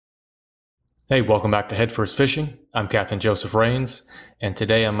Hey, welcome back to Head First Fishing. I'm Captain Joseph Rains, and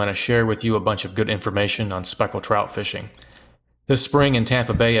today I'm going to share with you a bunch of good information on speckled trout fishing. This spring in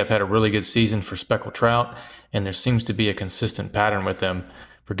Tampa Bay, I've had a really good season for speckled trout, and there seems to be a consistent pattern with them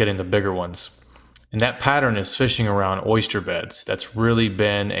for getting the bigger ones. And that pattern is fishing around oyster beds. That's really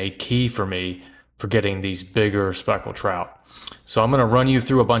been a key for me for getting these bigger speckled trout. So I'm going to run you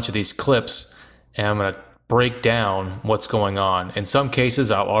through a bunch of these clips, and I'm going to break down what's going on. In some cases,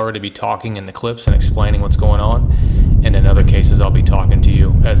 I'll already be talking in the clips and explaining what's going on, and in other cases, I'll be talking to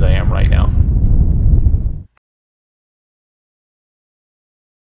you as I am right now.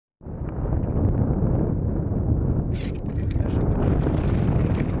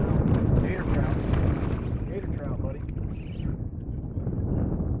 Gator trout, buddy.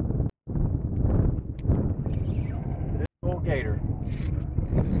 Big old gator.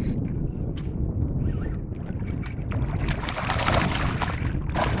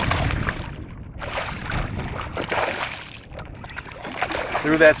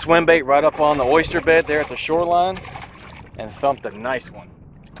 Threw that swim bait right up on the oyster bed there at the shoreline and thumped a nice one.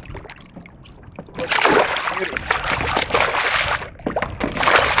 Beauty. Come here.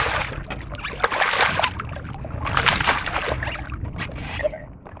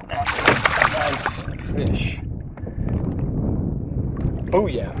 Nice fish. Oh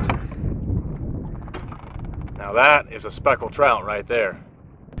yeah. Now that is a speckled trout right there.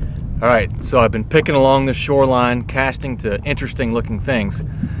 Alright, so I've been picking along the shoreline, casting to interesting looking things.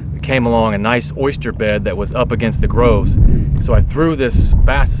 We came along a nice oyster bed that was up against the groves. So I threw this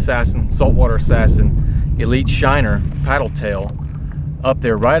Bass Assassin, Saltwater Assassin, Elite Shiner paddle tail up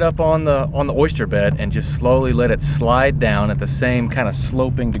there right up on the oyster bed and just slowly let it slide down at the same kind of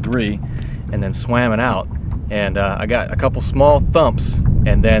sloping degree and then swam it out. And I got a couple small thumps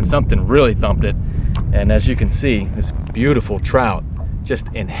and then something really thumped it. And as you can see, this beautiful trout just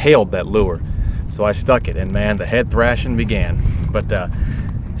inhaled that lure. So I stuck it and man, the head thrashing began. But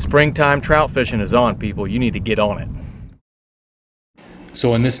springtime trout fishing is on, people. You need to get on it.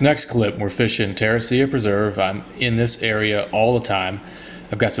 So in this next clip, we're fishing Terracea Preserve. I'm in this area all the time.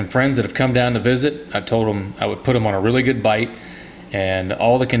 I've got some friends that have come down to visit. I told them I would put them on a really good bite, and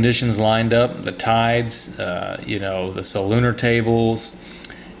all the conditions lined up, the tides, you know, the solunar tables,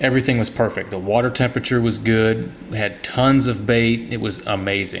 everything was perfect. The water temperature was good. We had tons of bait. It was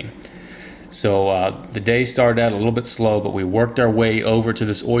amazing. So the day started out a little bit slow, but we worked our way over to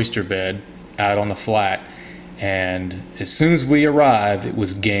this oyster bed out on the flat. And as soon as we arrived, it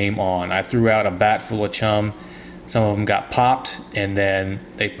was game on. I threw out a bat full of chum. Some of them got popped, and then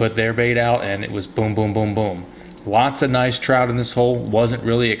they put their bait out, and it was boom, boom, boom, boom. Lots of nice trout in this hole. Wasn't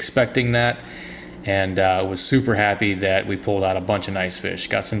really expecting that. And was super happy that we pulled out a bunch of nice fish.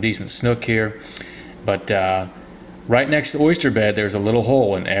 Got some decent snook here, but right next to the oyster bed there's a little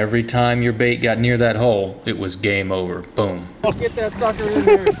hole, and every time your bait got near that hole, it was game over. Boom. Get that sucker in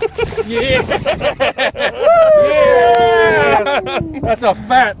there. Yeah. Yeah. That's a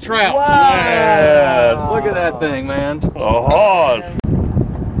fat trout. Wow. Yeah. Look at that thing, man. Oh.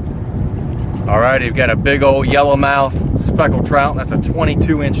 All right, you've got a big old yellowmouth speckled trout. That's a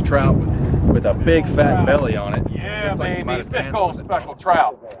 22-inch trout with a big fat belly on it. Yeah, man, like big old speckled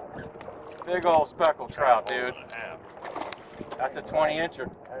trout. Big old speckled trout, dude. That's a 20-incher.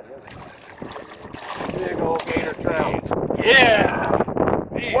 Big old gator trout. Yeah!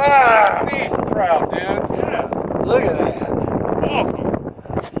 Wow! Beast trout, dude. Yeah. Look at that. Awesome.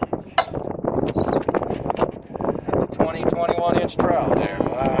 That's a 21-inch trout there.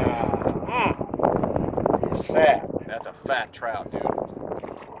 Wow. He's fat. That's a fat trout, dude.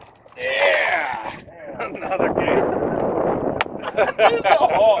 Yeah! Another gator. He's a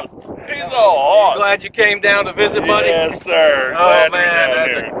horse. He's a horse. Glad you came down to visit, buddy. Yes, sir. Oh Glad man,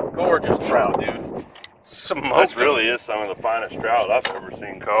 that's here. a gorgeous trout, dude. That really is some of the finest trout I've ever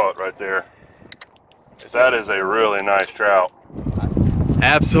seen caught right there. That is a really nice trout.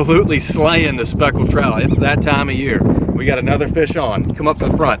 Absolutely slaying the speckled trout. It's that time of year. We got another fish on. Come up to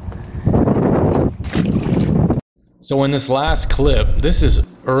the front. So in this last clip, this is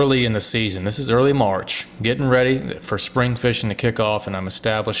early in the season. This is early March, getting ready for spring fishing to kick off, and I'm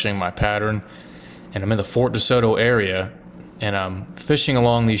establishing my pattern. And I'm in the Fort DeSoto area, and I'm fishing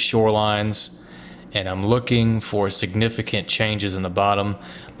along these shorelines, and I'm looking for significant changes in the bottom,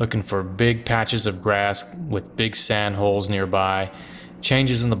 looking for big patches of grass with big sand holes nearby,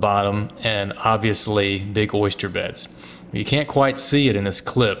 changes in the bottom, and obviously big oyster beds. You can't quite see it in this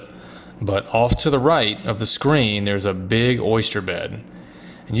clip, but off to the right of the screen there's a big oyster bed,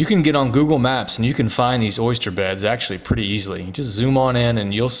 and you can get on Google Maps and you can find these oyster beds actually pretty easily. You just zoom on in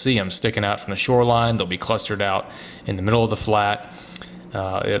and you'll see them sticking out from the shoreline. They'll be clustered out in the middle of the flat.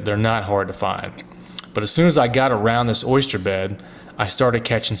 They're not hard to find. But as soon as I got around this oyster bed, I started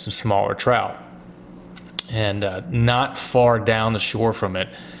catching some smaller trout. And not far down the shore from it,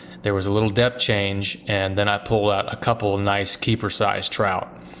 there was a little depth change, and then I pulled out a couple of nice keeper-sized trout.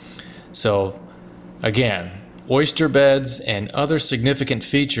 So again, oyster beds and other significant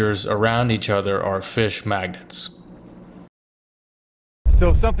features around each other are fish magnets.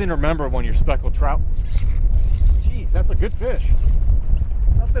 So something to remember when you're speckled trout. Geez, that's a good fish.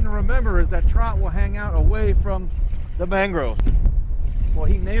 Something to remember is that trout will hang out away from the mangroves. Well,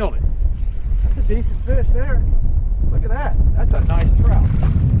 he nailed it. That's a decent fish there. Look at that. That's a nice trout.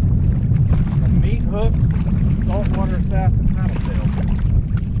 A meat hook, saltwater assassin paddletail.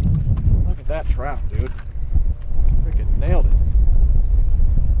 Look at that trout, dude. Freaking nailed it.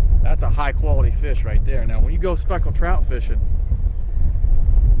 That's a high quality fish right there. Now, when you go speckled trout fishing,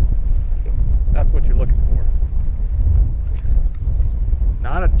 that's what you're looking for.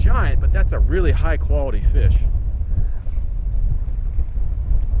 Not a giant, but that's a really high quality fish.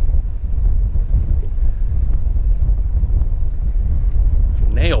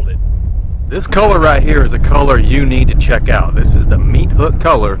 Nailed it. This color right here is a color you need to check out. This is the meat hook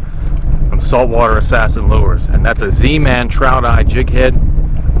color from Saltwater Assassin Lures, and that's a Z-Man trout eye jig head.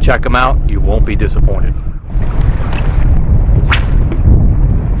 Check them out, you won't be disappointed.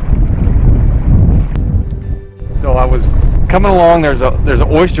 So I was coming along, there's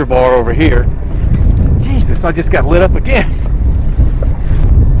an oyster bar over here. Jesus, I just got lit up again.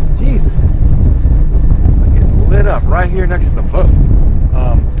 Jesus. I'm getting lit up right here next to the boat.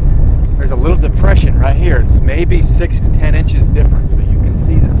 There's a little depression right here. It's maybe 6 to 10 inches difference, but you can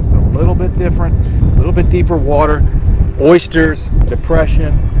see this is a little bit different, a little bit deeper water. Oysters,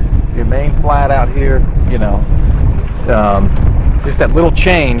 depression, your main flat out here, you know. Just that little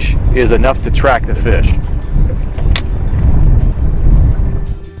change is enough to track the fish.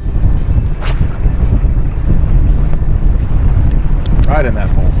 Right in that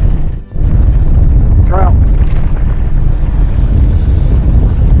hole. Trout.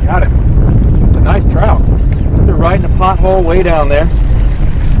 Got it. It's a nice trout. They're right in the pothole way down there.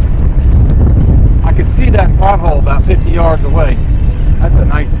 I can see that pothole about 50 yards away. That's a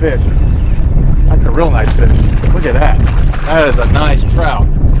nice fish. That's a real nice fish. Look at that. That is a nice trout.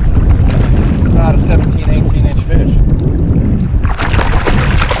 It's about a 17, 18 inch fish.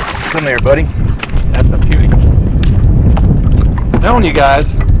 Come there, buddy. That's a beauty. Telling you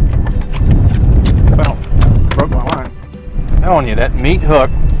guys, well, broke my line. Telling you that meat hook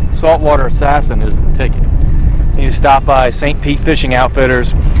Saltwater Assassin is the ticket. You need to stop by St. Pete Fishing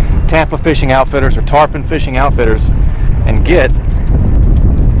Outfitters, Tampa Fishing Outfitters, or Tarpon Fishing Outfitters and get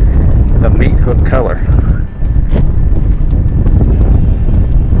the meat hook color.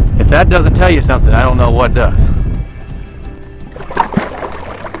 If that doesn't tell you something, I don't know what does.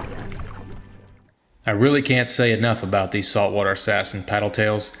 I really can't say enough about these Saltwater Assassin paddle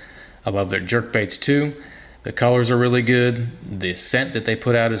tails. I love their jerkbaits too. The colors are really good. The scent that they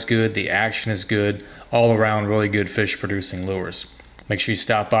put out is good. The action is good. All around really good fish producing lures. Make sure you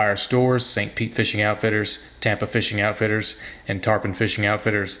stop by our stores, St. Pete Fishing Outfitters, Tampa Fishing Outfitters, and Tarpon Fishing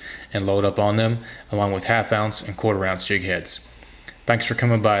Outfitters, and load up on them, along with 1/2 ounce and 1/4 ounce jig heads. Thanks for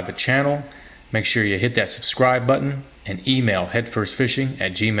coming by the channel. Make sure you hit that subscribe button and email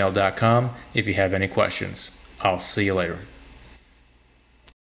headfirstfishing@gmail.com if you have any questions. I'll see you later.